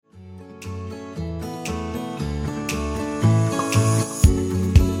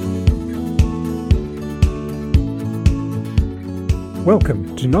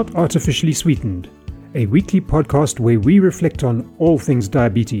Welcome to Not Artificially Sweetened, a weekly podcast where we reflect on all things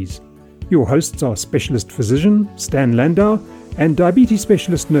diabetes. Your hosts are specialist physician Stan Landau and diabetes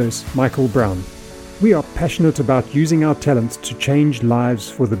specialist nurse Michael Brown. We are passionate about using our talents to change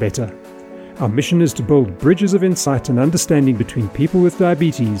lives for the better. Our mission is to build bridges of insight and understanding between people with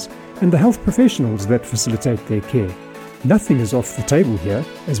diabetes and the health professionals that facilitate their care. Nothing is off the table here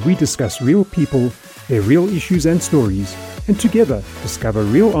as we discuss real people, their real issues and stories, and together discover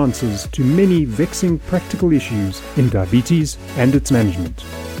real answers to many vexing practical issues in diabetes and its management.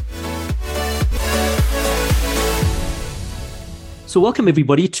 So welcome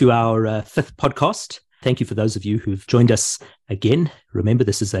everybody to our fifth podcast. Thank you for those of you who've joined us again. Remember,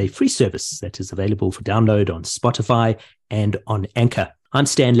 this is a free service that is available for download on Spotify and on Anchor. I'm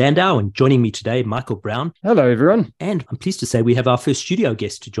Stan Landau, and joining me today, Michael Brown. Hello, everyone. And I'm pleased to say we have our first studio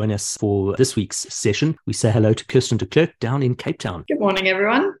guest to join us for this week's session. We say hello to Kirsten de Klerk down in Cape Town. Good morning,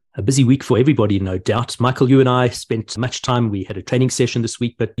 everyone. A busy week for everybody, no doubt. Michael, you and I spent much time. We had a training session this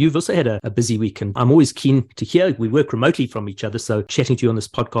week, but you've also had a busy week, and I'm always keen to hear. We work remotely from each other, so chatting to you on this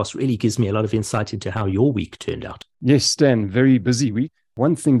podcast really gives me a lot of insight into how your week turned out. Yes, Stan, very busy week.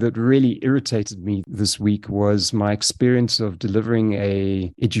 One thing that really irritated me this week was my experience of delivering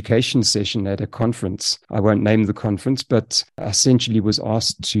an education session at a conference. I won't name the conference, but essentially was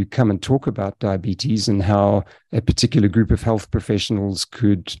asked to come and talk about diabetes and how a particular group of health professionals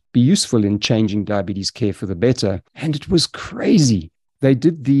could be useful in changing diabetes care for the better. And it was crazy. They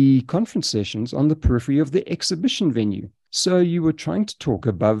did the conference sessions on the periphery of the exhibition venue. So you were trying to talk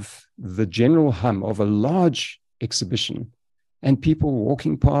above the general hum of a large exhibition, and people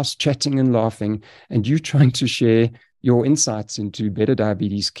walking past, chatting and laughing, and you trying to share your insights into better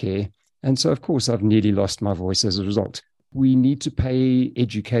diabetes care. And so, of course, I've nearly lost my voice as a result. We need to pay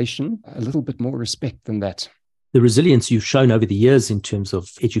education a little bit more respect than that. The resilience you've shown over the years in terms of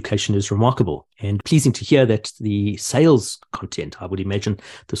education is remarkable, and pleasing to hear that the sales content, I would imagine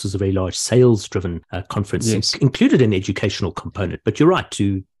this was a very large sales-driven conference, yes, included an educational component. But you're right,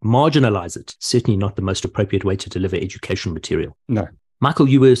 to marginalize it, certainly not the most appropriate way to deliver education material. No. Michael,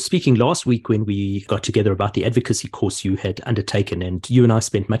 you were speaking last week when we got together about the advocacy course you had undertaken, and you and I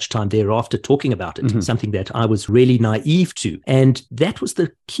spent much time thereafter talking about it, something that I was really naive to. And that was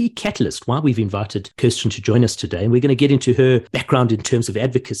the key catalyst why we've invited Kirsten to join us today. And we're going to get into her background in terms of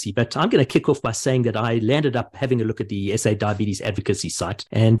advocacy. But I'm going to kick off by saying that I landed up having a look at the SA Diabetes Advocacy site,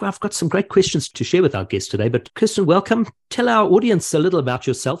 and I've got some great questions to share with our guest today. But Kirsten, welcome. Tell our audience a little about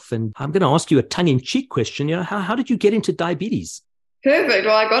yourself. And I'm going to ask you a tongue-in-cheek question. How did you get into diabetes? Perfect.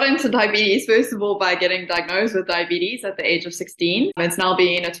 Well, I got into diabetes, first of all, by getting diagnosed with diabetes at the age of 16. It's now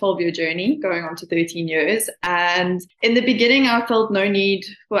been a 12-year journey, going on to 13 years. And in the beginning, I felt no need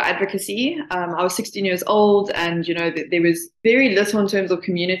for advocacy. I was 16 years old, and, there was very little in terms of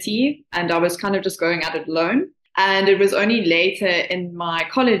community, and I was kind of just going at it alone. And it was only later in my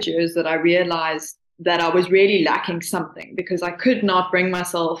college years that I realized that I was really lacking something, because I could not bring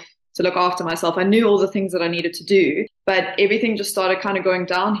myself to look after myself. I knew all the things that I needed to do, but everything just started kind of going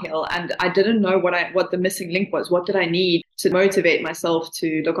downhill, and I didn't know what the missing link was. What did I need to motivate myself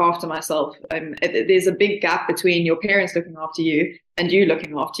to look after myself? There's a big gap between your parents looking after you and you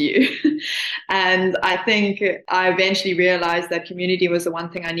looking after you. And I think I eventually realized that community was the one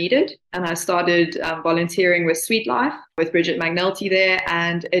thing I needed. And I started volunteering with Sweet Life, with Bridget McNulty there.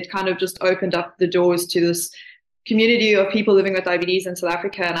 And it kind of just opened up the doors to this community of people living with diabetes in South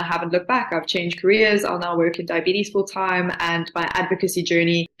Africa, and I haven't looked back. I've changed careers. I'll now work in diabetes full time, and my advocacy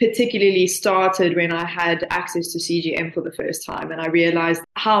journey particularly started when I had access to CGM for the first time, and I realized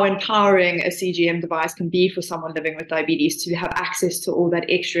how empowering a CGM device can be for someone living with diabetes, to have access to all that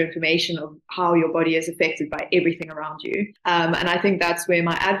extra information of how your body is affected by everything around you. And I think that's where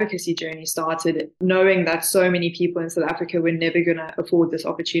my advocacy journey started, knowing that so many people in South Africa were never going to afford this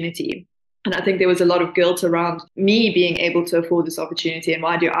opportunity. And I think there was a lot of guilt around me being able to afford this opportunity, and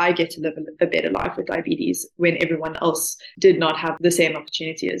why do I get to live a better life with diabetes when everyone else did not have the same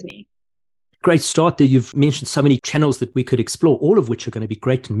opportunity as me. Great start there. You've mentioned so many channels that we could explore, all of which are going to be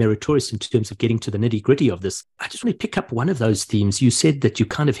great and meritorious in terms of getting to the nitty-gritty of this. I just want to pick up one of those themes. You said that you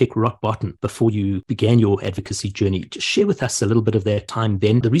kind of hit rock bottom before you began your advocacy journey. Just share with us a little bit of that time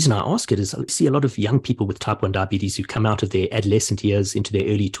then. The reason I ask it is I see a lot of young people with type 1 diabetes who come out of their adolescent years into their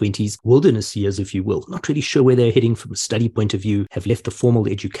early 20s, wilderness years, if you will, not really sure where they're heading from a study point of view, have left the formal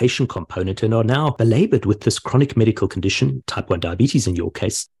education component and are now belabored with this chronic medical condition, type 1 diabetes in your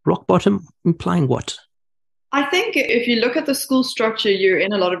case. Rock bottom implying what? I think if you look at the school structure, you're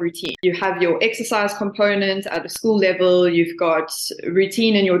in a lot of routine. You have your exercise component at a school level. You've got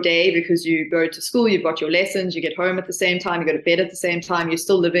routine in your day because you go to school, you've got your lessons, you get home at the same time, you go to bed at the same time. You're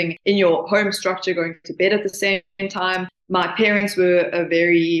still living in your home structure, going to bed at the same time. My parents were a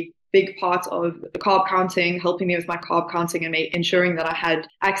very big part of the carb counting, helping me with my carb counting and ensuring that I had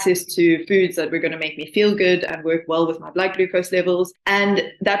access to foods that were going to make me feel good and work well with my blood glucose levels. And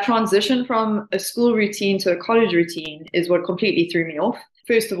that transition from a school routine to a college routine is what completely threw me off.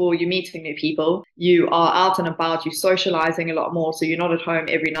 First of all, you're meeting new people, you are out and about, you're socializing a lot more. So you're not at home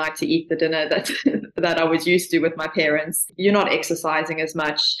every night to eat the dinner that I was used to with my parents. You're not exercising as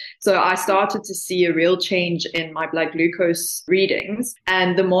much. So I started to see a real change in my blood glucose readings.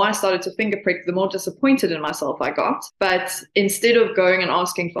 And the more I started to finger prick, the more disappointed in myself I got. But instead of going and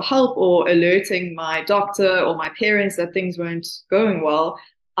asking for help or alerting my doctor or my parents that things weren't going well,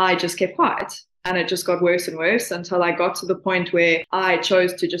 I just kept quiet. And it just got worse and worse until I got to the point where I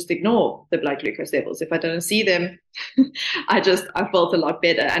chose to just ignore the blood glucose levels. If I didn't see them, I felt a lot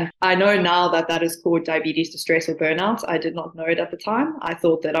better. And I know now that that is called diabetes distress or burnout. I did not know it at the time. I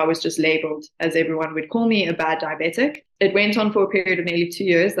thought that I was just labeled, as everyone would call me, a bad diabetic. It went on for a period of nearly 2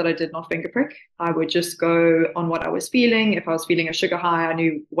 years that I did not finger prick. I would just go on what I was feeling. If I was feeling a sugar high, I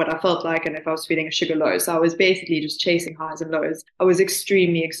knew what I felt like. And if I was feeling a sugar low, so I was basically just chasing highs and lows. I was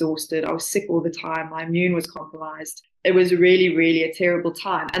extremely exhausted. I was sick all the time. My immune was compromised. It was really, really a terrible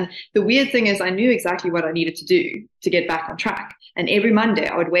time. And the weird thing is I knew exactly what I needed to do to get back on track. And every Monday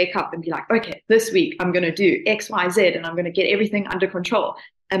I would wake up and be like, okay, this week I'm going to do X, Y, Z, and I'm going to get everything under control.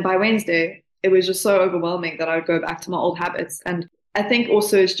 And by Wednesday, it was just so overwhelming that I would go back to my old habits. And I think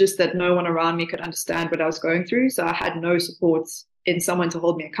also it's just that no one around me could understand what I was going through. So I had no support in someone to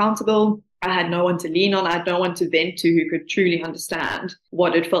hold me accountable. I had no one to lean on. I had no one to vent to who could truly understand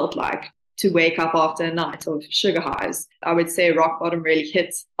what it felt like to wake up after a night of sugar highs. I would say rock bottom really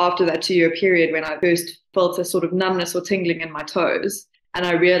hit after that 2-year period when I first felt a sort of numbness or tingling in my toes. And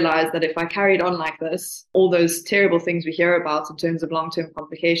I realized that if I carried on like this, all those terrible things we hear about in terms of long-term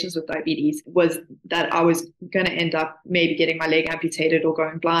complications with diabetes was that I was going to end up maybe getting my leg amputated or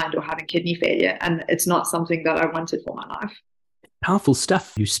going blind or having kidney failure. And it's not something that I wanted for my life. Powerful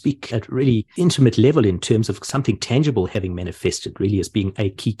stuff. You speak at a really intimate level in terms of something tangible having manifested really as being a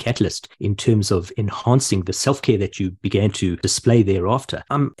key catalyst in terms of enhancing the self-care that you began to display thereafter.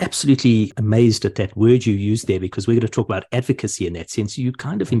 I'm absolutely amazed at that word you used there because we're going to talk about advocacy in that sense. You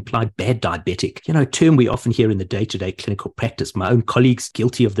kind of implied bad diabetic, a term we often hear in the day-to-day clinical practice. My own colleagues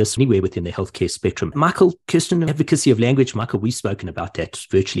guilty of this anywhere within the healthcare spectrum. Michael, Kirsten, advocacy of language. Michael, we've spoken about that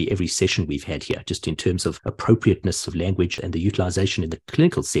virtually every session we've had here, just in terms of appropriateness of language and the utilization in the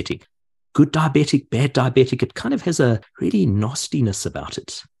clinical setting. Good diabetic, bad diabetic, it kind of has a really nastiness about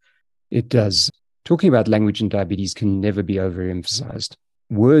it. It does. Talking about language and diabetes can never be overemphasized.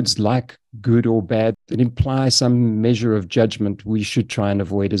 Words like good or bad that imply some measure of judgment we should try and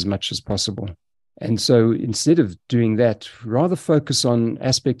avoid as much as possible. And so instead of doing that, rather focus on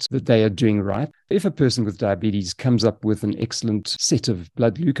aspects that they are doing right. If a person with diabetes comes up with an excellent set of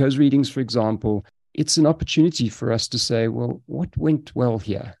blood glucose readings, for example, it's an opportunity for us to say, well, what went well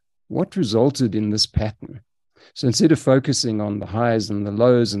here? What resulted in this pattern? So instead of focusing on the highs and the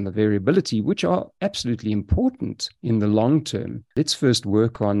lows and the variability, which are absolutely important in the long term, let's first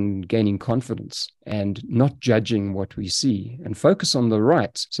work on gaining confidence and not judging what we see and focus on the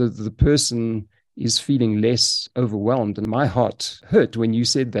right so that the person is feeling less overwhelmed. And my heart hurt when you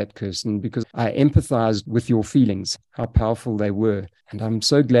said that, Kirsten, because I empathized with your feelings, how powerful they were. And I'm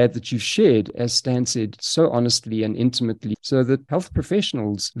so glad that you've shared, as Stan said, so honestly and intimately, so that health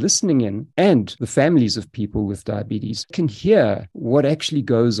professionals listening in and the families of people with diabetes can hear what actually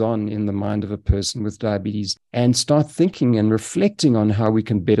goes on in the mind of a person with diabetes and start thinking and reflecting on how we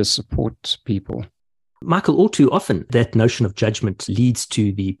can better support people. Michael, all too often that notion of judgment leads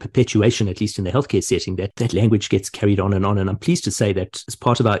to the perpetuation, at least in the healthcare setting, that language gets carried on. And I'm pleased to say that as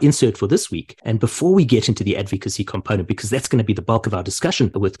part of our insert for this week, and before we get into the advocacy component, because that's going to be the bulk of our discussion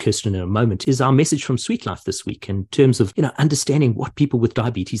with Kirsten in a moment, is our message from Sweet Life this week in terms of, understanding what people with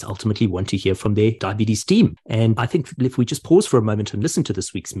diabetes ultimately want to hear from their diabetes team. And I think if we just pause for a moment and listen to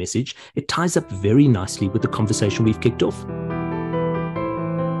this week's message, it ties up very nicely with the conversation we've kicked off.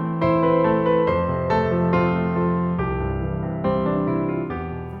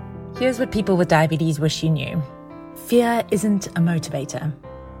 Here's what people with diabetes wish you knew. Fear isn't a motivator.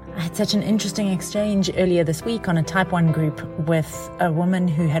 I had such an interesting exchange earlier this week on a type 1 group with a woman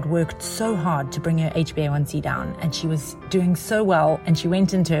who had worked so hard to bring her HbA1c down, and she was doing so well, and she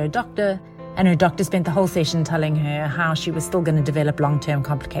went into her doctor, and her doctor spent the whole session telling her how she was still going to develop long-term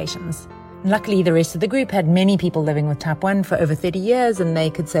complications. Luckily, the rest of the group had many people living with type 1 for over 30 years, and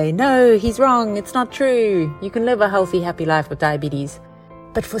they could say, no, he's wrong, it's not true. You can live a healthy, happy life with diabetes.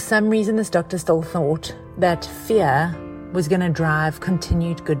 But for some reason, this doctor still thought that fear was going to drive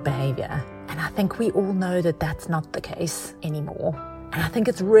continued good behavior. And I think we all know that that's not the case anymore. And I think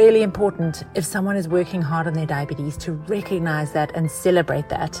it's really important, if someone is working hard on their diabetes, to recognize that and celebrate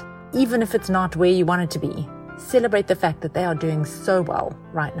that, even if it's not where you want it to be. Celebrate the fact that they are doing so well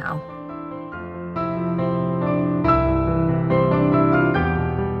right now.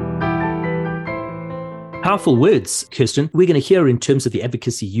 Powerful words, Kirsten. We're going to hear in terms of the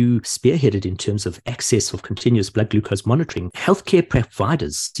advocacy you spearheaded in terms of access of continuous blood glucose monitoring. Healthcare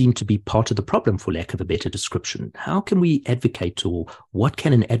providers seem to be part of the problem, for lack of a better description. How can we advocate, or what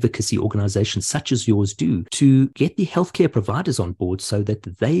can an advocacy organization such as yours do to get the healthcare providers on board so that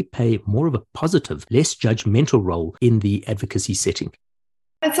they play more of a positive, less judgmental role in the advocacy setting?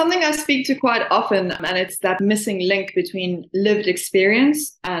 It's something I speak to quite often, and it's that missing link between lived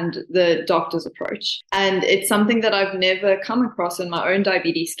experience and the doctor's approach. And it's something that I've never come across in my own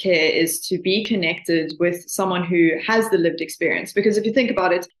diabetes care, is to be connected with someone who has the lived experience. Because if you think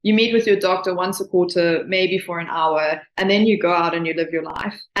about it, you meet with your doctor once a quarter, maybe for an hour, and then you go out and you live your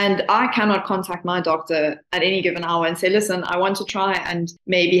life. And I cannot contact my doctor at any given hour and say, listen, I want to try and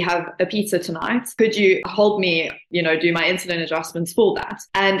maybe have a pizza tonight. Could you help me, do my insulin adjustments for that?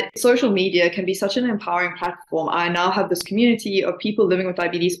 And social media can be such an empowering platform. I now have this community of people living with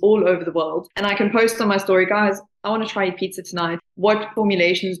diabetes all over the world. And I can post on my story, guys, I want to try your pizza tonight. What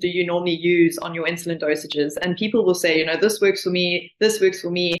formulations do you normally use on your insulin dosages? And people will say, this works for me, this works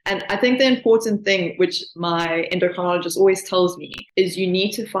for me. And I think the important thing, which my endocrinologist always tells me, is you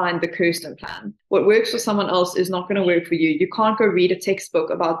need to find the Kirsten plan. What works for someone else is not going to work for you. You can't go read a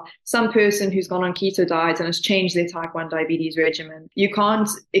textbook about some person who's gone on keto diet and has changed their type 1 diabetes regimen. You can't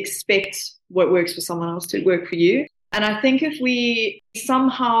expect what works for someone else to work for you. And I think if we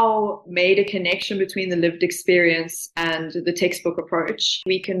somehow made a connection between the lived experience and the textbook approach,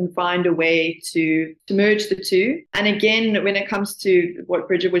 we can find a way to merge the two. And again, when it comes to what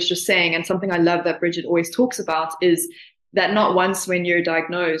Bridget was just saying, and something I love that Bridget always talks about, is that not once when you're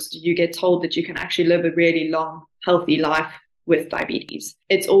diagnosed, you get told that you can actually live a really long, healthy life with diabetes.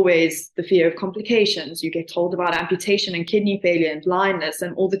 It's always the fear of complications. You get told about amputation and kidney failure and blindness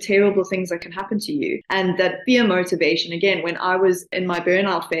and all the terrible things that can happen to you. And that fear motivation, again, when I was in my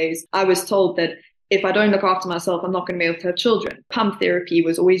burnout phase, I was told that if I don't look after myself, I'm not going to be able to have children. Pump therapy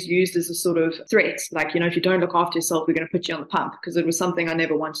was always used as a sort of threat. Like, if you don't look after yourself, we're going to put you on the pump, because it was something I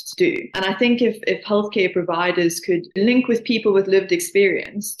never wanted to do. And I think if healthcare providers could link with people with lived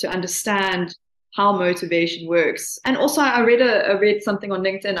experience to understand how motivation works. And also I read something on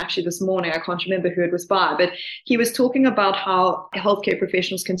LinkedIn actually this morning. I can't remember who it was by, but he was talking about how healthcare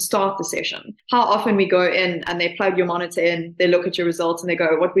professionals can start the session. How often we go in and they plug your monitor in, they look at your results and they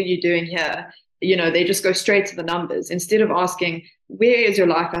go, what were you doing here? They just go straight to the numbers instead of asking, where is your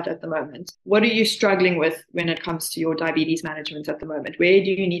life at the moment? What are you struggling with when it comes to your diabetes management at the moment? Where do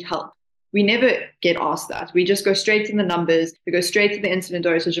you need help? We never get asked that. We just go straight to the numbers. We go straight to the insulin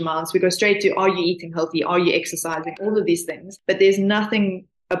dosage amounts. We go straight to, are you eating healthy? Are you exercising? All of these things. But there's nothing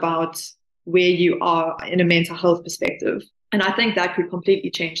about where you are in a mental health perspective. And I think that could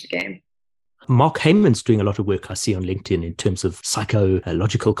completely change the game. Mark Heyman's doing a lot of work I see on LinkedIn in terms of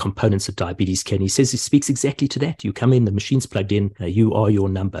psychological components of diabetes care. And he says he speaks exactly to that. You come in, the machine's plugged in, you are your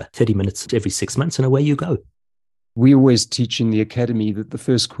number, 30 minutes every 6 months, and away you go. We always teach in the academy that the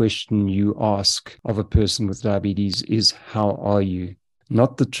first question you ask of a person with diabetes is, how are you?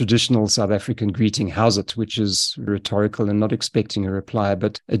 Not the traditional South African greeting, how's it, which is rhetorical and not expecting a reply,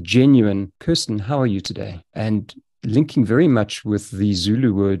 but a genuine, Kirsten, how are you today? And linking very much with the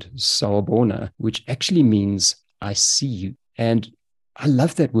Zulu word sawubona, which actually means I see you. And I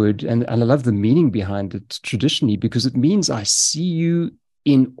love that word, and I love the meaning behind it traditionally, because it means I see you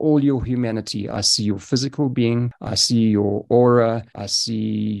in all your humanity. I see your physical being, I see your aura, I see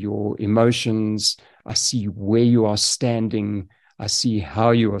your emotions, I see where you are standing, I see how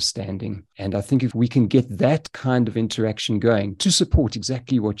you are standing. And I think if we can get that kind of interaction going to support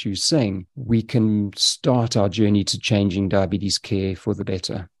exactly what you're saying, we can start our journey to changing diabetes care for the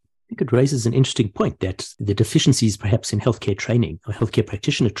better. I think it raises an interesting point that the deficiencies perhaps in healthcare training or healthcare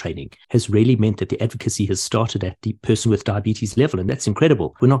practitioner training has really meant that the advocacy has started at the person with diabetes level. And that's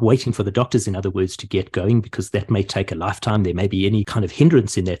incredible. We're not waiting for the doctors, in other words, to get going, because that may take a lifetime. There may be any kind of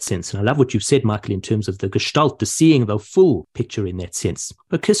hindrance in that sense. And I love what you've said, Michael, in terms of the gestalt, the seeing the full picture in that sense.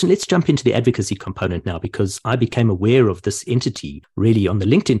 But Kirsten, let's jump into the advocacy component now, because I became aware of this entity really on the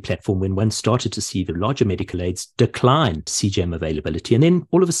LinkedIn platform when one started to see the larger medical aids decline CGM availability. And then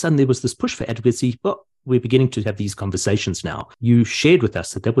all of a sudden, there was this push for advocacy, but we're beginning to have these conversations now. You shared with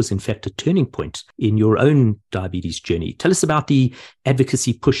us that was in fact a turning point in your own diabetes journey. Tell us about the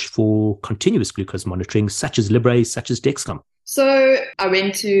advocacy push for continuous glucose monitoring, such as Libre, such as Dexcom. So I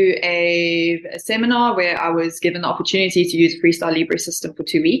went to a seminar where I was given the opportunity to use a Freestyle Libre system for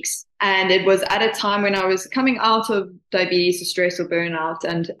 2 weeks. And it was at a time when I was coming out of diabetes, stress or burnout.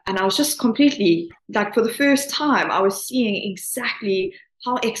 And I was just completely, like, for the first time, I was seeing exactly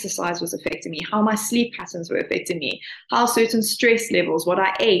how exercise was affecting me, how my sleep patterns were affecting me, how certain stress levels, what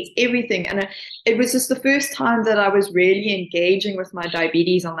I ate, everything. And it was just the first time that I was really engaging with my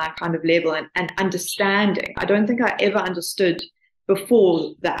diabetes on that kind of level and understanding. I don't think I ever understood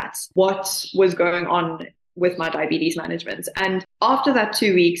before that what was going on with my diabetes management. And after that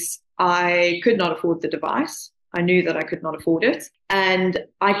 2 weeks, I could not afford the device. I knew that I could not afford it. And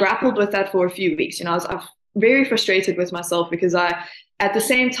I grappled with that for a few weeks. I was very frustrated with myself because at the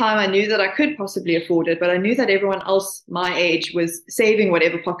same time, I knew that I could possibly afford it, but I knew that everyone else my age was saving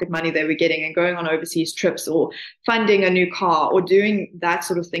whatever pocket money they were getting and going on overseas trips or funding a new car or doing that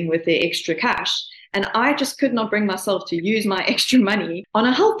sort of thing with their extra cash. And I just could not bring myself to use my extra money on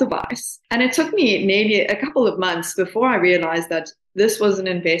a health device. And it took me nearly a couple of months before I realized that this was an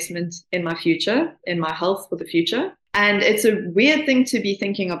investment in my future, in my health for the future. And it's a weird thing to be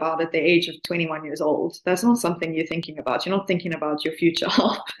thinking about at the age of 21 years old. That's not something you're thinking about. You're not thinking about your future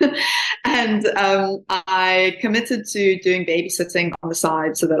health. And I committed to doing babysitting on the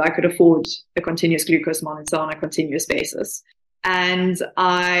side so that I could afford a continuous glucose monitor on a continuous basis. And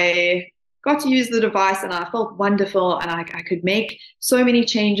I got to use the device and I felt wonderful, and I could make so many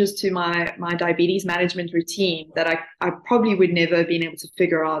changes to my diabetes management routine that I probably would never have been able to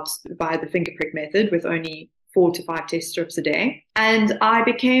figure out by the finger prick method with only 4 to 5 test strips a day. And I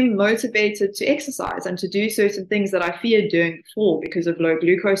became motivated to exercise and to do certain things that I feared doing before because of low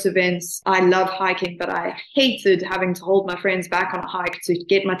glucose events. I love hiking, but I hated having to hold my friends back on a hike to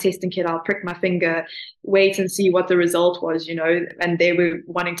get my testing kit out, prick my finger, wait and see what the result was, and they were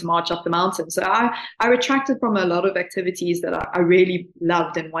wanting to march up the mountain. So I retracted from a lot of activities that I really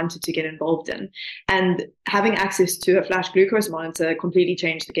loved and wanted to get involved in. And having access to a flash glucose monitor completely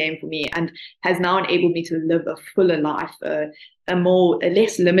changed the game for me and has now enabled me to live a fuller life, a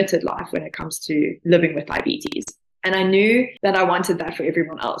less limited life when it comes to living with diabetes. And I knew that I wanted that for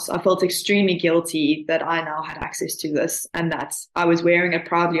everyone else. I felt extremely guilty that I now had access to this and that I was wearing it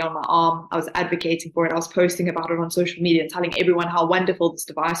proudly on my arm. I was advocating for it. I was posting about it on social media and telling everyone how wonderful this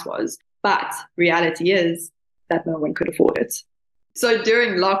device was. But reality is that no one could afford it. So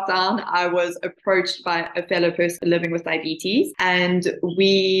during lockdown, I was approached by a fellow person living with diabetes, and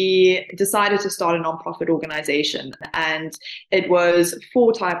we decided to start a nonprofit organization. And it was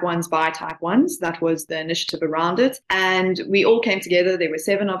for type 1s by type 1s. That was the initiative around it. And we all came together. There were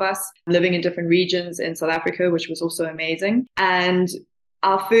 7 of us living in different regions in South Africa, which was also amazing. And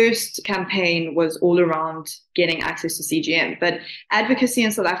our first campaign was all around getting access to CGM, but advocacy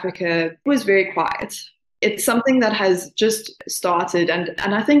in South Africa was very quiet. It's something that has just started, and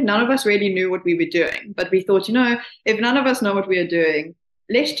I think none of us really knew what we were doing. But we thought, if none of us know what we are doing,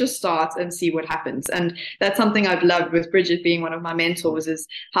 let's just start and see what happens. And that's something I've loved with Bridget being one of my mentors, is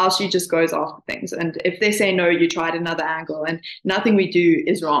how she just goes after things. And if they say no, you try at another angle, and nothing we do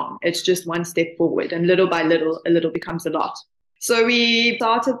is wrong. It's just one step forward, and little by little, a little becomes a lot. So we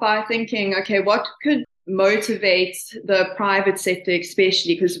started by thinking, okay, what could motivate the private sector,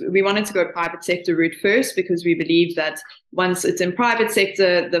 especially because we wanted to go private sector route first, because we believe that once it's in private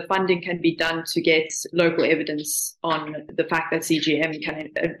sector, the funding can be done to get local evidence on the fact that CGM can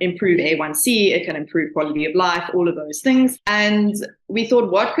improve A1C, it can improve quality of life, all of those things. And we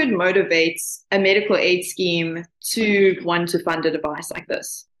thought, what could motivate a medical aid scheme to want to fund a device like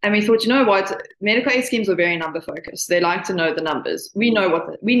this? And we thought, medical aid schemes are very number focused. They like to know the numbers. We know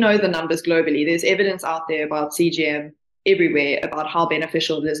the numbers globally. There's evidence out there about CGM everywhere about how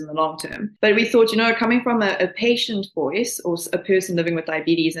beneficial it is in the long term. But we thought, coming from a patient voice or a person living with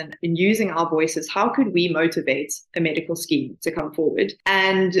diabetes and using our voices, how could we motivate a medical scheme to come forward?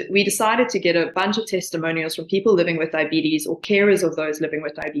 And we decided to get a bunch of testimonials from people living with diabetes or carers of those living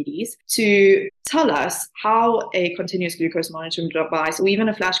with diabetes to tell us how a continuous glucose monitoring device or even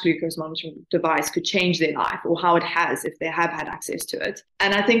a flash glucose monitoring device could change their life, or how it has if they have had access to it.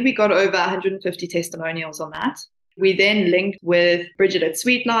 And I think we got over 150 testimonials on that. We then linked with Bridget at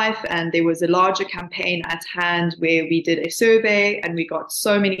Sweet Life, and there was a larger campaign at hand where we did a survey, and we got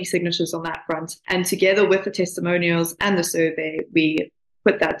so many signatures on that front. And together with the testimonials and the survey, we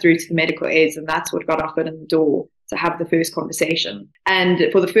put that through to the medical aids, and that's what got our foot in the door to have the first conversation. And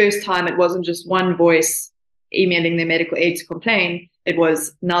for the first time, it wasn't just one voice emailing their medical aid to complain. It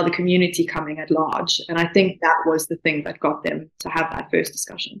was now the community coming at large. And I think that was the thing that got them to have that first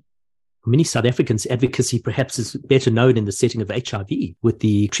discussion. Many South Africans' advocacy perhaps is better known in the setting of HIV, with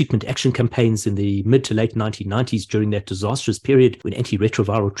the treatment action campaigns in the mid to late 1990s during that disastrous period when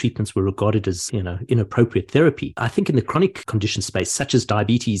antiretroviral treatments were regarded as, inappropriate therapy. I think in the chronic condition space, such as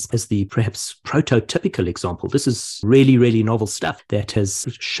diabetes, as the perhaps prototypical example, this is really, really novel stuff that has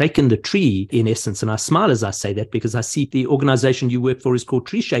shaken the tree in essence. And I smile as I say that because I see the organization you work for is called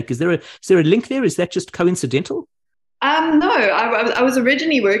Tree Shake. Is there a link there? Is that just coincidental? No, I was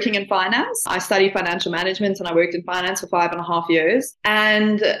originally working in finance. I studied financial management and I worked in finance for 5.5 years.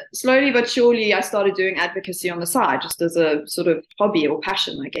 And slowly but surely, I started doing advocacy on the side, just as a sort of hobby or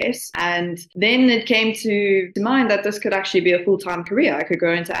passion, I guess. And then it came to mind that this could actually be a full-time career. I could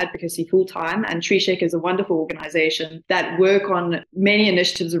go into advocacy full-time. And Tree Shake is a wonderful organization that work on many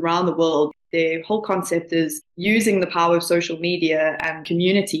initiatives around the world. Their whole concept is using the power of social media and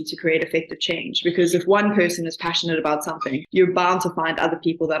community to create effective change. Because if one person is passionate about something, you're bound to find other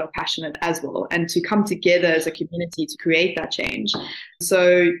people that are passionate as well, and to come together as a community to create that change.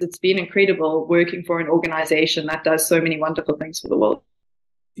 So it's been incredible working for an organization that does so many wonderful things for the world.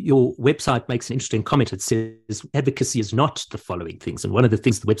 Your website makes an interesting comment. It says advocacy is not the following things. And one of the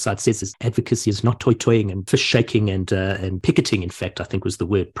things the website says is advocacy is not toy-toying and fist shaking and picketing, in fact, I think was the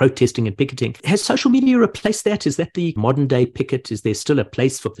word, protesting and picketing. Has social media replaced that? Is that the modern day picket? Is there still a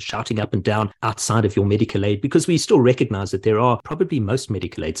place for the shouting up and down outside of your medical aid? Because we still recognize that there are probably most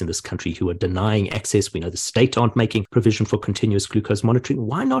medical aids in this country who are denying access. We know the state aren't making provision for continuous glucose monitoring.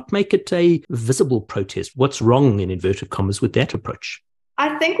 Why not make it a visible protest? What's wrong, in inverted commas, with that approach?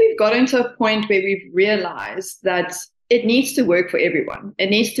 I think we've gotten to a point where we've realized that it needs to work for everyone.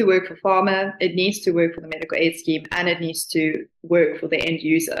 It needs to work for pharma, it needs to work for the medical aid scheme, and it needs to work for the end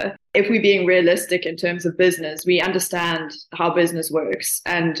user. If we're being realistic in terms of business, we understand how business works.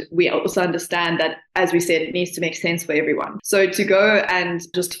 And we also understand that, as we said, it needs to make sense for everyone. So to go and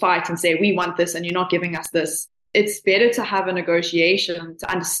just fight and say, we want this and you're not giving us this, it's better to have a negotiation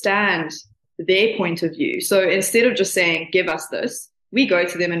to understand their point of view. So instead of just saying, give us this, we go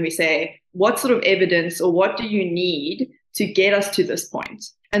to them and we say, what sort of evidence or what do you need to get us to this point?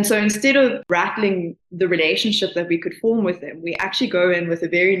 And so instead of rattling the relationship that we could form with them, we actually go in with a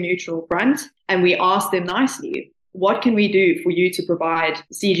very neutral front and we ask them nicely, what can we do for you to provide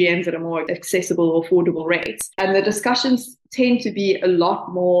CGMs at a more accessible or affordable rates? And the discussions tend to be a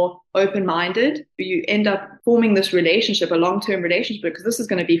lot more open-minded. You end up forming this relationship, a long-term relationship, because this is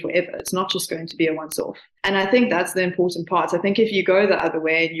going to be forever. It's not just going to be a once-off. And I think that's the important part. I think if you go the other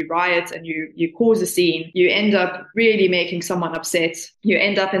way and you riot and you cause a scene, you end up really making someone upset. You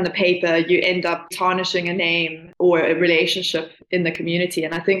end up in the paper, you end up tarnishing a name or a relationship in the community.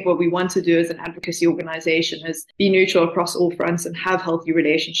 And I think what we want to do as an advocacy organization is be neutral across all fronts and have healthy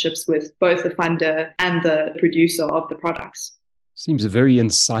relationships with both the funder and the producer of the products. Seems a very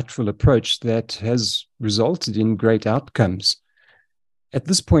insightful approach that has resulted in great outcomes. At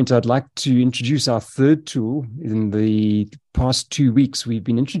this point, I'd like to introduce our third tool. In the past 2 weeks, we've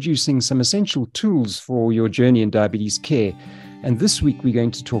been introducing some essential tools for your journey in diabetes care. And this week, we're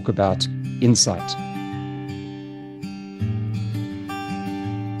going to talk about insight.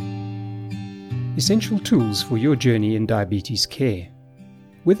 Essential tools for your journey in diabetes care.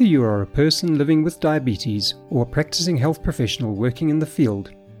 Whether you are a person living with diabetes or a practicing health professional working in the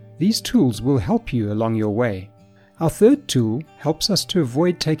field, these tools will help you along your way. Our third tool helps us to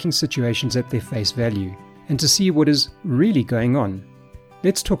avoid taking situations at their face value and to see what is really going on.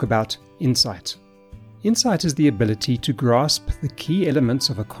 Let's talk about insight. Insight is the ability to grasp the key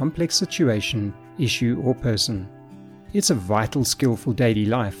elements of a complex situation, issue, or person. It's a vital skill for daily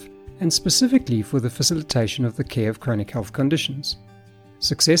life and specifically for the facilitation of the care of chronic health conditions.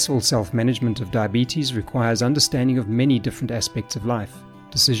 Successful self-management of diabetes requires understanding of many different aspects of life.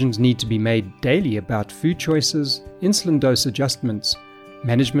 Decisions need to be made daily about food choices, insulin dose adjustments,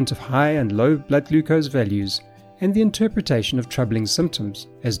 management of high and low blood glucose values, and the interpretation of troubling symptoms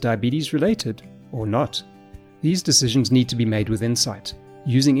as diabetes-related or not. These decisions need to be made with insight,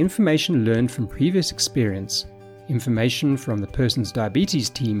 using information learned from previous experience, information from the person's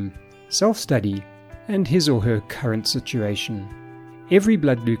diabetes team, self-study, and his or her current situation. Every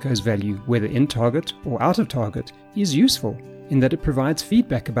blood glucose value, whether in target or out of target, is useful in that it provides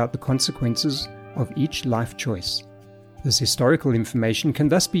feedback about the consequences of each life choice. This historical information can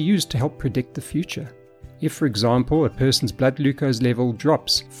thus be used to help predict the future. If, for example, a person's blood glucose level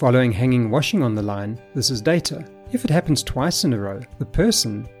drops following hanging washing on the line, this is data. If it happens twice in a row, the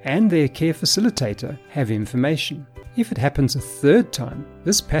person and their care facilitator have information. If it happens a third time,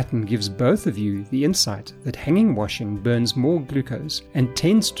 this pattern gives both of you the insight that hanging washing burns more glucose and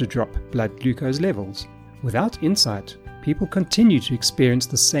tends to drop blood glucose levels. Without insight, people continue to experience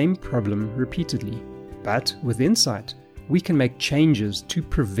the same problem repeatedly. But with insight, we can make changes to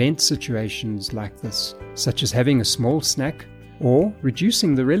prevent situations like this, such as having a small snack or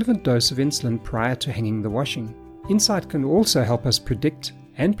reducing the relevant dose of insulin prior to hanging the washing. Insight can also help us predict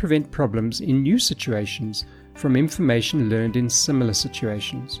and prevent problems in new situations from information learned in similar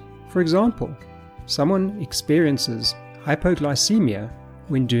situations. For example, someone experiences hypoglycemia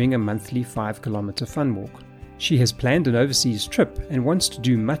when doing a monthly 5-kilometer fun walk. She has planned an overseas trip and wants to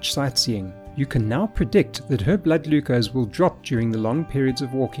do much sightseeing. You can now predict that her blood glucose will drop during the long periods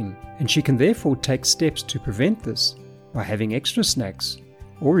of walking, and she can therefore take steps to prevent this by having extra snacks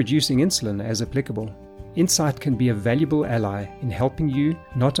or reducing insulin as applicable. Insight can be a valuable ally in helping you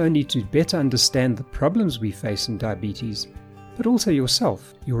not only to better understand the problems we face in diabetes, but also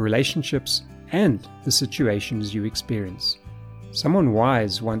yourself, your relationships, and the situations you experience. Someone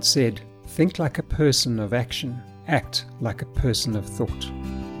wise once said, "Think like a person of action, act like a person of thought."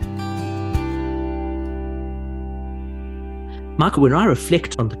 Michael, when I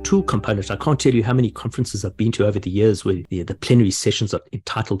reflect on the tool component, I can't tell you how many conferences I've been to over the years where the plenary sessions are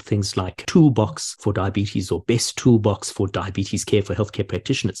entitled things like Toolbox for Diabetes or Best Toolbox for Diabetes Care for Healthcare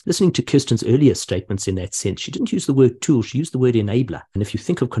Practitioners. Listening to Kirsten's earlier statements in that sense, she didn't use the word tool, she used the word enabler. And if you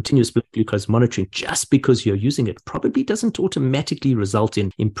think of continuous blood glucose monitoring, just because you're using it probably doesn't automatically result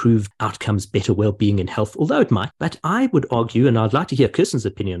in improved outcomes, better well-being and health, although it might. But I would argue, and I'd like to hear Kirsten's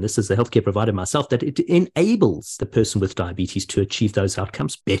opinion on this as a healthcare provider myself, that it enables the person with diabetes to achieve those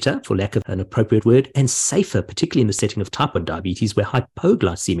outcomes better, for lack of an appropriate word, and safer, particularly in the setting of type 1 diabetes, where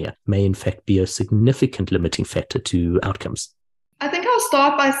hypoglycemia may in fact be a significant limiting factor to outcomes. I think I'll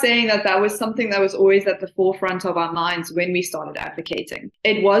start by saying that was something that was always at the forefront of our minds when we started advocating.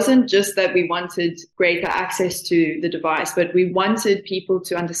 It wasn't just that we wanted greater access to the device, but we wanted people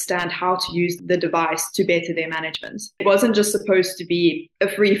to understand how to use the device to better their management. It wasn't just supposed to be a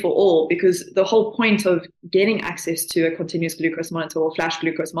free for all, because the whole point of getting access to a continuous glucose monitor or flash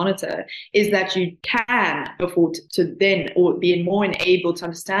glucose monitor is that you can afford to then or be more enabled to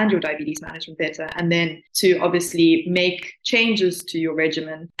understand your diabetes management better, and then to obviously make changes to your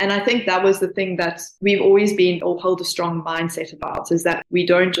regimen. And I think that was the thing that we've always been or hold a strong mindset about, is that we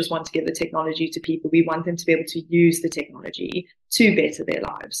don't just want to give the technology to people, we want them to be able to use the technology to better their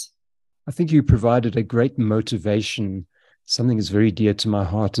lives. I think you provided a great motivation. Something that's very dear to my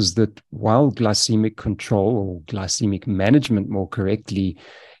heart is that while glycemic control or glycemic management more correctly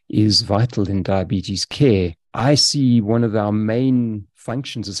is vital in diabetes care, I see one of our main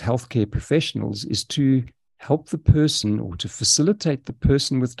functions as healthcare professionals is to help the person or to facilitate the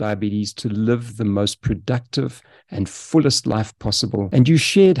person with diabetes to live the most productive and fullest life possible. And you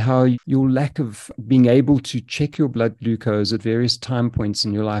shared how your lack of being able to check your blood glucose at various time points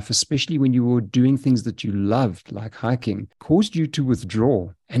in your life, especially when you were doing things that you loved, like hiking, caused you to withdraw.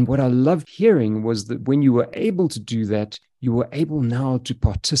 And what I loved hearing was that when you were able to do that, you were able now to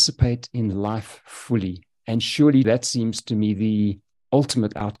participate in life fully. And surely that seems to me the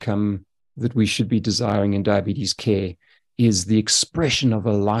ultimate outcome that we should be desiring in diabetes care, is the expression of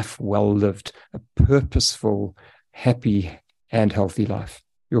a life well lived, a purposeful, happy, and healthy life.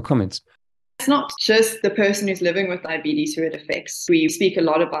 Your comments? It's not just the person who's living with diabetes who it affects. We speak a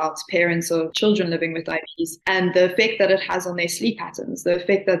lot about parents of children living with diabetes and the effect that it has on their sleep patterns, the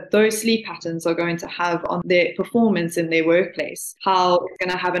effect that those sleep patterns are going to have on their performance in their workplace, how it's going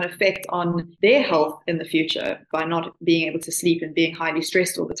to have an effect on their health in the future by not being able to sleep and being highly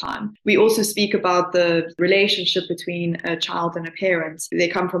stressed all the time. We also speak about the relationship between a child and a parent. They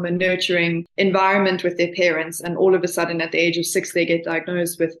come from a nurturing environment with their parents, and all of a sudden at the age of 6, they get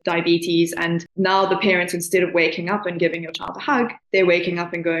diagnosed with diabetes. And now the parents, instead of waking up and giving your child a hug, they're waking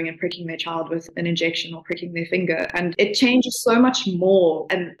up and going and pricking their child with an injection or pricking their finger. And it changes so much more.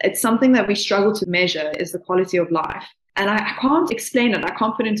 And it's something that we struggle to measure, is the quality of life. And I can't explain it. I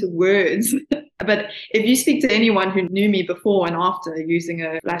can't put into words. But if you speak to anyone who knew me before and after using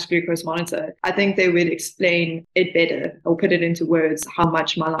a flash glucose monitor, I think they would explain it better or put it into words how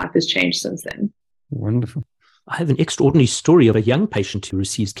much my life has changed since then. Wonderful. I have an extraordinary story of a young patient who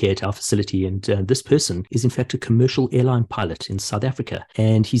receives care at our facility. And this person is, in fact, a commercial airline pilot in South Africa.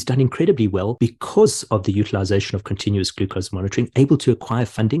 And he's done incredibly well because of the utilization of continuous glucose monitoring, able to acquire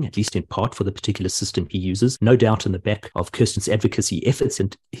funding, at least in part, for the particular system he uses, no doubt on the back of Kirsten's advocacy efforts.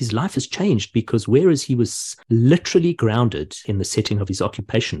 And his life has changed because whereas he was literally grounded in the setting of his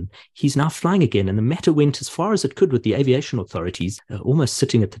occupation, he's now flying again. And the matter went as far as it could with the aviation authorities, almost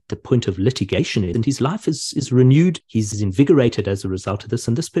sitting at the point of litigation. And his life is he's renewed, he's invigorated as a result of this.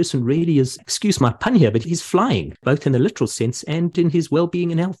 And this person really is, excuse my pun here, but he's flying, both in the literal sense and in his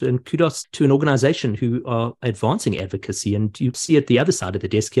well-being and health. And kudos to an organization who are advancing advocacy. And you see at the other side of the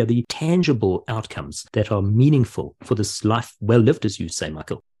desk here, the tangible outcomes that are meaningful for this life well lived, as you say,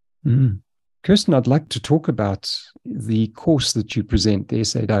 Michael. Kirsten, I'd like to talk about the course that you present, the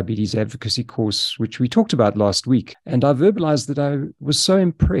SA Diabetes Advocacy course, which we talked about last week. And I verbalized that I was so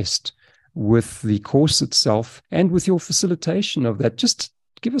impressed with the course itself and with your facilitation of that. Just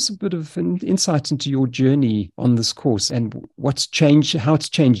give us a bit of an insight into your journey on this course and what's changed, how it's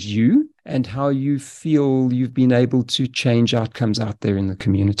changed you and how you feel you've been able to change outcomes out there in the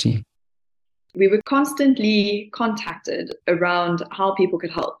community. We were constantly contacted around how people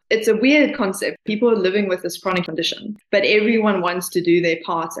could help. It's a weird concept. People are living with this chronic condition, but everyone wants to do their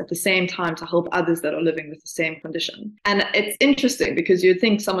parts at the same time to help others that are living with the same condition. And it's interesting because you'd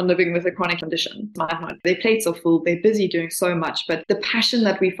think someone living with a chronic condition might not. Their plates are full, they're busy doing so much, but the passion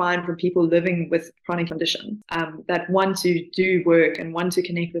that we find from people living with chronic condition that want to do work and want to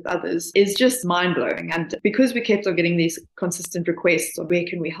connect with others is just mind-blowing. And because we kept on getting these consistent requests of where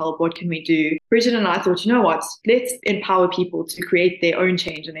can we help, what can we do, Bridget and I thought, you know what, let's empower people to create their own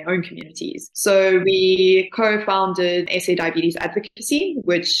change in their own communities. So we co-founded SA Diabetes Advocacy,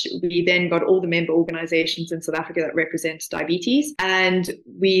 which we then got all the member organizations in South Africa that represent diabetes. And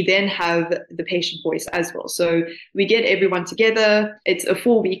we then have the patient voice as well. So we get everyone together. It's a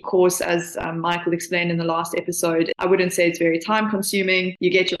 4-week course, as Michael explained in the last episode. I wouldn't say it's very time consuming. You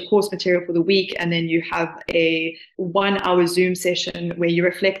get your course material for the week, and then you have a 1-hour Zoom session where you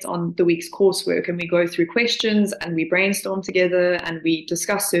reflect on the week's coursework, and we go through questions and we brainstorm together and we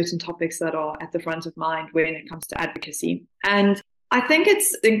discuss certain topics that are at the front of mind when it comes to advocacy. And I think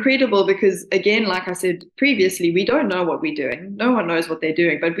it's incredible because, again, like I said previously, we don't know what we're doing. No one knows what they're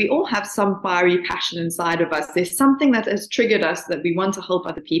doing, but we all have some fiery passion inside of us. There's something that has triggered us that we want to help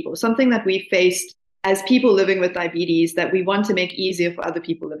other people, something that we faced as people living with diabetes that we want to make easier for other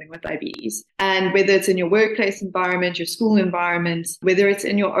people living with diabetes. And whether it's in your workplace environment, your school environment, whether it's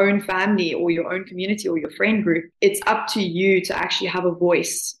in your own family or your own community or your friend group, it's up to you to actually have a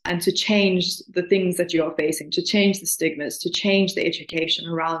voice and to change the things that you are facing, to change the stigmas, to change the education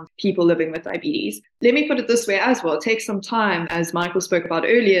around people living with diabetes. Let me put it this way as well. It takes some time, as Michael spoke about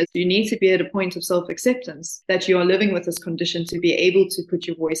earlier. You need to be at a point of self-acceptance that you are living with this condition to be able to put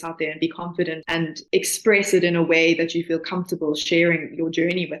your voice out there and be confident and express it in a way that you feel comfortable sharing your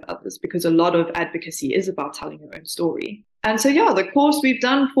journey with others, because a lot of advocacy is about telling your own story. And so, the course, we've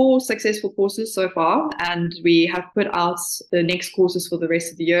done 4 successful courses so far, and we have put out the next courses for the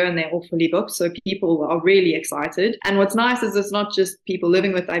rest of the year, and they're all fully booked. So people are really excited. And what's nice is it's not just people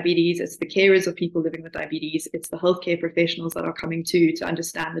living with diabetes, it's the carers of people living with diabetes. It's the healthcare professionals that are coming to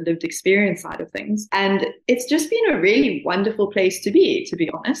understand the lived experience side of things. And it's just been a really wonderful place to be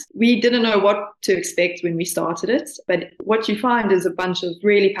honest. We didn't know what to expect when we started it, but what you find is a bunch of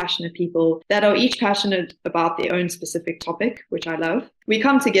really passionate people that are each passionate about their own specific topic, which I love. We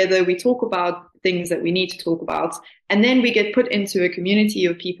come together, we talk about things that we need to talk about, and then we get put into a community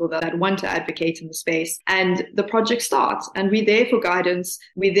of people that want to advocate in the space, and the project starts. And we're there for guidance,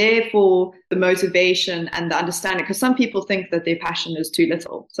 we're there for the motivation and the understanding, because some people think that their passion is too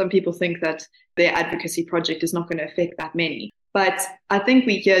little. Some people think that their advocacy project is not going to affect that many. But I think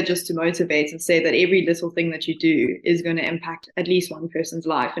we're here just to motivate and say that every little thing that you do is going to impact at least one person's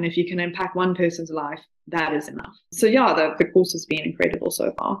life. And if you can impact one person's life, that is enough. So the course has been incredible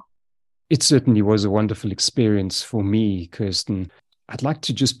so far. It certainly was a wonderful experience for me, Kirsten. I'd like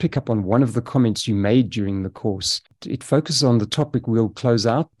to just pick up on one of the comments you made during the course. It focuses on the topic we'll close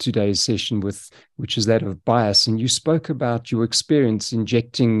out today's session with, which is that of bias. And you spoke about your experience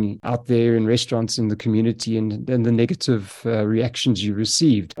injecting out there in restaurants in the community and the negative reactions you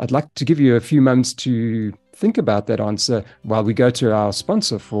received. I'd like to give you a few moments to think about that answer while we go to our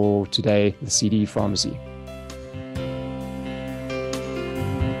sponsor for today, the CDE Pharmacy.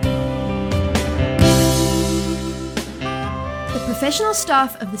 Professional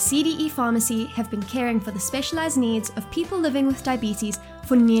staff of the CDE Pharmacy have been caring for the specialized needs of people living with diabetes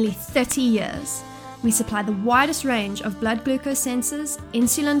for nearly 30 years. We supply the widest range of blood glucose sensors,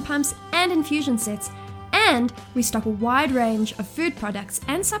 insulin pumps, and infusion sets, and we stock a wide range of food products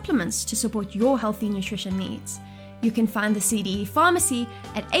and supplements to support your healthy nutrition needs. You can find the CDE Pharmacy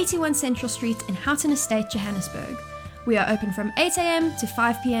at 81 Central Street in Houghton Estate, Johannesburg. We are open from 8 a.m. to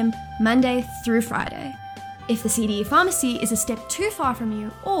 5 p.m. Monday through Friday. If the CDE Pharmacy is a step too far from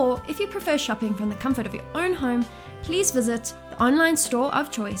you, or if you prefer shopping from the comfort of your own home, please visit the online store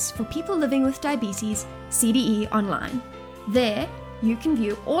of choice for people living with diabetes, CDE Online. There, you can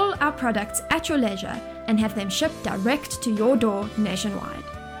view all our products at your leisure and have them shipped direct to your door nationwide.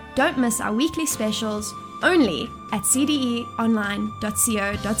 Don't miss our weekly specials only at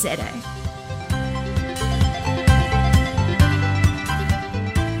cdeonline.co.za.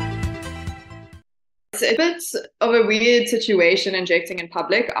 It's a bit of a weird situation injecting in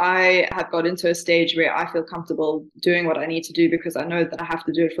public. I have got into a stage where I feel comfortable doing what I need to do because I know that I have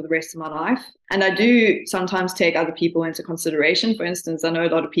to do it for the rest of my life. And I do sometimes take other people into consideration. For instance, I know a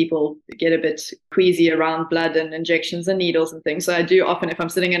lot of people get a bit queasy around blood and injections and needles and things. So I do often, if I'm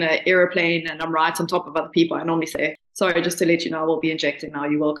sitting in an aeroplane and I'm right on top of other people, I normally say, sorry, just to let you know, I will be injecting now.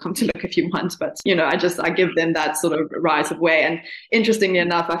 You're welcome to look if you want. But, I give them that sort of right of way. And interestingly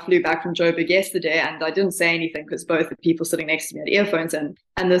enough, I flew back from Joburg yesterday and I didn't say anything because both the people sitting next to me had earphones. And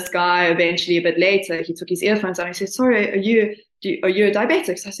this guy eventually a bit later, he took his earphones out and he said, sorry, are you a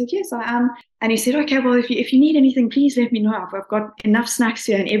diabetic? So I said, yes, I am. And he said, okay, well, if you need anything, please let me know. I've got enough snacks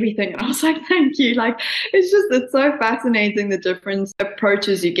here and everything. And I was like, thank you. It's so fascinating the different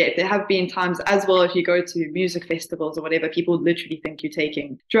approaches you get. There have been times as well, if you go to music festivals or whatever, people literally think you're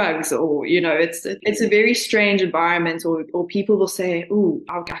taking drugs or, it's a very strange environment or people will say, oh,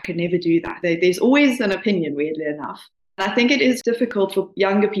 I could never do that. There's always an opinion, weirdly enough. I think it is difficult for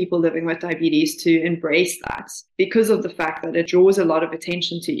younger people living with diabetes to embrace that because of the fact that it draws a lot of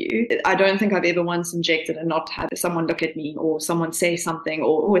attention to you. I don't think I've ever once injected and not had someone look at me or someone say something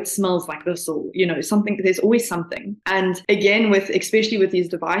or, oh, it smells like this or, something. There's always something. And again, especially with these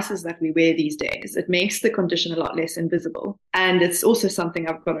devices that we wear these days, it makes the condition a lot less invisible. And it's also something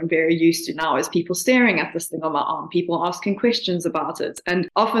I've gotten very used to now is people staring at this thing on my arm, people asking questions about it. And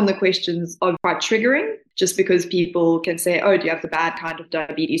often the questions are quite triggering. Just because people can say, oh, do you have the bad kind of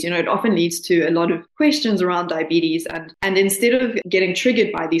diabetes? It often leads to a lot of questions around diabetes. And instead of getting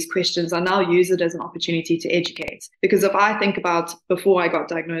triggered by these questions, I now use it as an opportunity to educate. Because if I think about before I got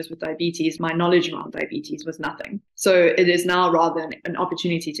diagnosed with diabetes, my knowledge around diabetes was nothing. So it is now rather an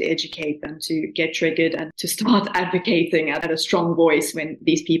opportunity to educate them, to get triggered and to start advocating at a strong voice when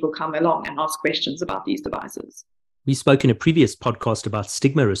these people come along and ask questions about these devices. We spoke in a previous podcast about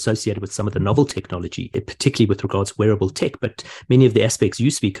stigma associated with some of the novel technology, particularly with regards to wearable tech. But many of the aspects you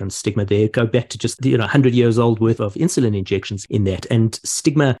speak on stigma there go back to just 100 years old worth of insulin injections in that. And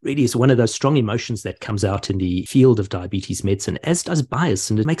stigma really is one of those strong emotions that comes out in the field of diabetes medicine, as does bias.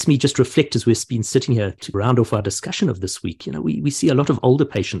 And it makes me just reflect as we've been sitting here to round off our discussion of this week. We see a lot of older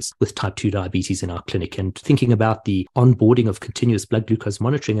patients with type 2 diabetes in our clinic and thinking about the onboarding of continuous blood glucose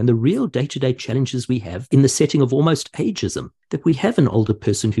monitoring and the real day-to-day challenges we have in the setting of almost ageism, that we have an older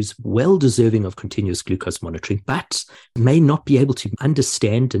person who's well deserving of continuous glucose monitoring, but may not be able to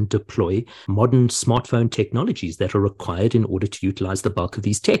understand and deploy modern smartphone technologies that are required in order to utilize the bulk of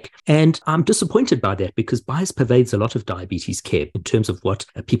these tech. And I'm disappointed by that because bias pervades a lot of diabetes care in terms of what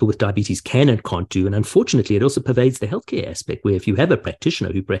people with diabetes can and can't do. And unfortunately, it also pervades the healthcare aspect where if you have a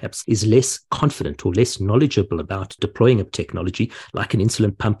practitioner who perhaps is less confident or less knowledgeable about deploying a technology like an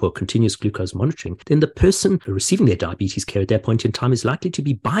insulin pump or continuous glucose monitoring, then the person receiving their diabetes care at that point in time is likely to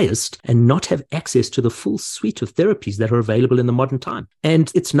be biased and not have access to the full suite of therapies that are available in the modern time.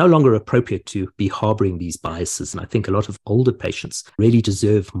 And it's no longer appropriate to be harboring these biases. And I think a lot of older patients really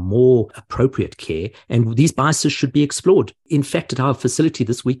deserve more appropriate care, and these biases should be explored. In fact, at our facility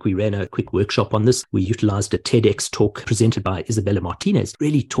this week, we ran a quick workshop on this. We utilized a TEDx talk presented by Isabella Martinez,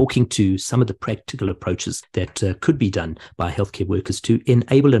 really talking to some of the practical approaches that could be done by healthcare workers to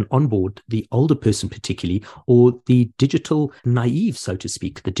enable and onboard the older person particularly, or the digital naive, so to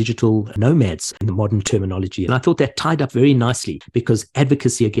speak, the digital nomads in the modern terminology. And I thought that tied up very nicely because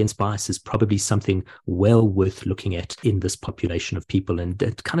advocacy against bias is probably something well worth looking at in this population of people. And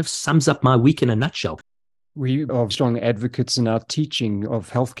it kind of sums up my week in a nutshell. We are strong advocates in our teaching of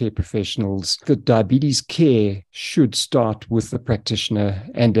healthcare professionals that diabetes care should start with the practitioner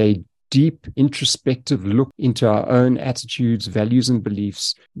and a deep introspective look into our own attitudes, values, and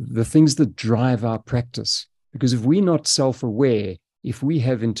beliefs, the things that drive our practice. Because if we're not self-aware, if we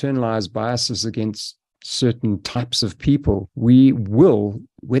have internalized biases against certain types of people, we will,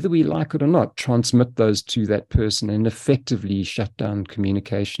 whether we like it or not, transmit those to that person and effectively shut down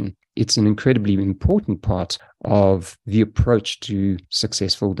communication. It's an incredibly important part of the approach to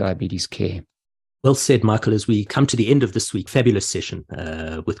successful diabetes care. Well said, Michael, as we come to the end of this week's fabulous session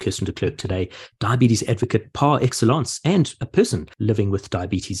with Kirsten de Klerk today, diabetes advocate par excellence and a person living with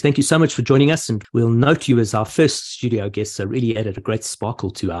diabetes. Thank you so much for joining us, and we'll note you as our first studio guest. So really added a great sparkle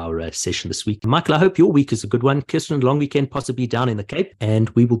to our session this week. Michael, I hope your week is a good one. Kirsten, long weekend possibly down in the Cape, and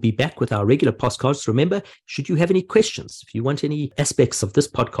we will be back with our regular podcasts. Remember, should you have any questions, if you want any aspects of this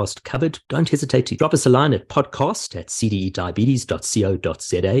podcast covered, don't hesitate to drop us a line at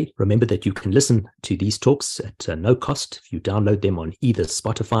podcast@cdediabetes.co.za. Remember that you can listen to these talks at no cost if you download them on either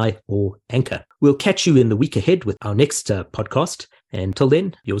Spotify or Anchor. We'll catch you in the week ahead with our next podcast. Until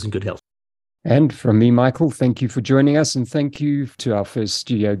then, yours in good health. And from me, Michael, thank you for joining us, and thank you to our first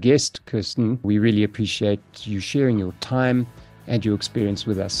studio guest, Kirsten. We really appreciate you sharing your time and your experience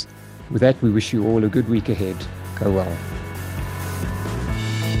with us. With that, we wish you all a good week ahead. Go well.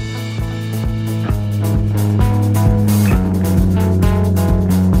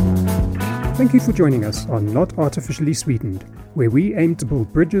 Thank you for joining us on Not Artificially Sweetened, where we aim to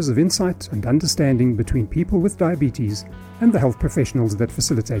build bridges of insight and understanding between people with diabetes and the health professionals that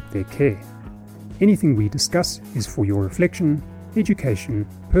facilitate their care. Anything we discuss is for your reflection, education,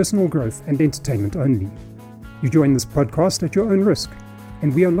 personal growth, and entertainment only. You join this podcast at your own risk,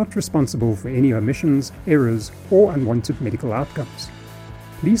 and we are not responsible for any omissions, errors, or unwanted medical outcomes.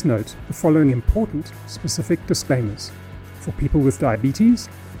 Please note the following important, specific disclaimers. For people with diabetes,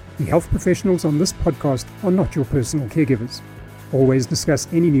 the health professionals on this podcast are not your personal caregivers. Always discuss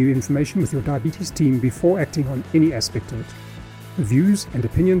any new information with your diabetes team before acting on any aspect of it. The views and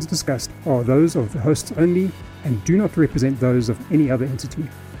opinions discussed are those of the hosts only and do not represent those of any other entity.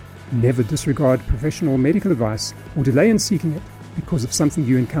 Never disregard professional medical advice or delay in seeking it because of something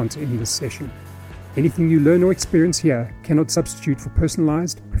you encounter in this session. Anything you learn or experience here cannot substitute for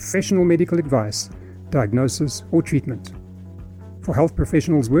personalized, professional medical advice, diagnosis, or treatment. For health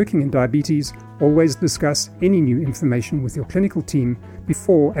professionals working in diabetes, always discuss any new information with your clinical team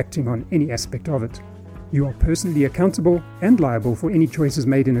before acting on any aspect of it. You are personally accountable and liable for any choices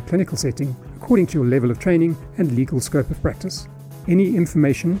made in a clinical setting according to your level of training and legal scope of practice. Any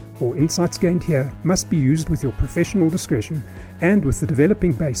information or insights gained here must be used with your professional discretion and with the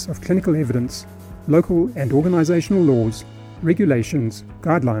developing base of clinical evidence, local and organizational laws, regulations,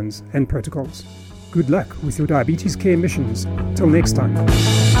 guidelines, and protocols. Good luck with your diabetes care missions. Till next time.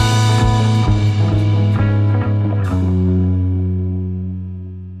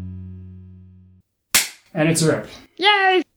 And it's a wrap. Yay!